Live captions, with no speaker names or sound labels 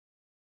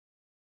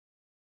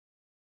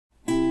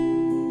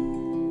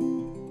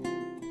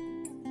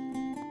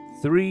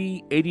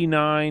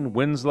389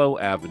 Winslow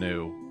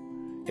Avenue,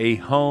 a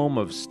home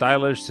of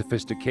stylish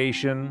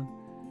sophistication,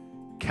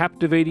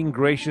 captivating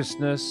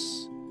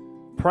graciousness,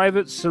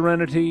 private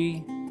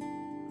serenity,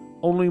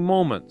 only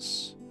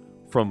moments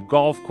from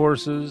golf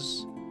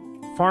courses,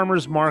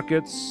 farmers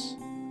markets,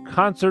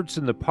 concerts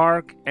in the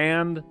park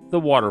and the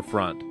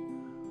waterfront,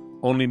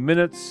 only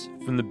minutes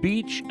from the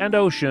beach and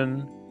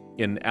ocean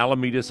in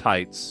Alameda's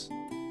Heights.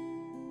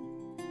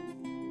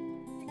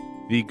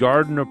 The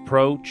garden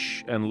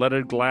approach and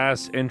leaded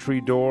glass entry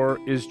door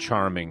is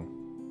charming.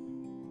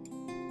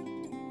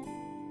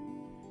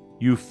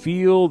 You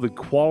feel the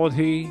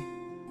quality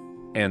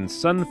and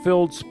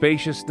sun-filled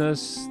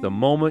spaciousness the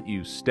moment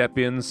you step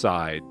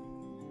inside.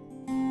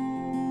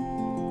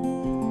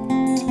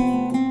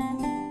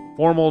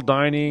 Formal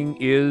dining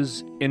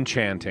is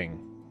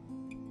enchanting.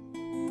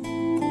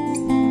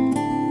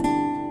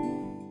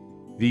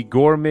 The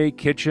gourmet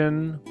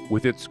kitchen,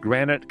 with its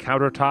granite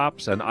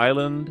countertops and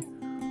island,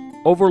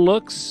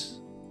 overlooks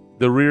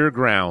the rear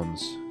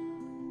grounds.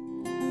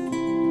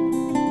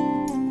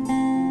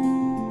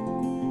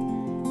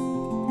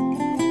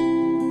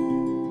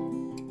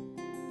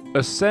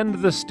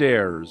 Ascend the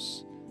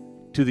stairs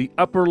to the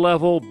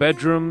upper-level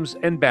bedrooms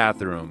and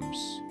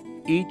bathrooms,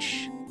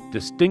 each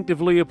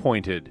distinctively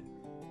appointed.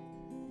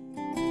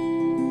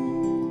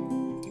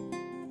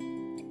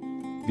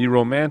 The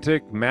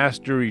romantic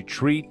master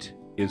retreat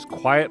is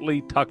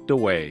quietly tucked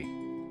away.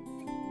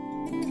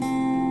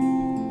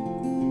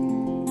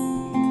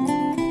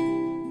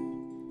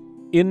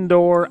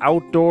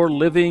 Indoor-outdoor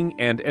living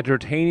and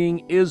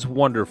entertaining is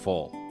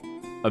wonderful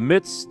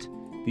amidst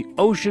the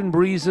ocean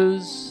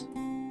breezes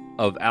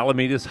of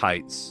Alameda's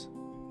Heights.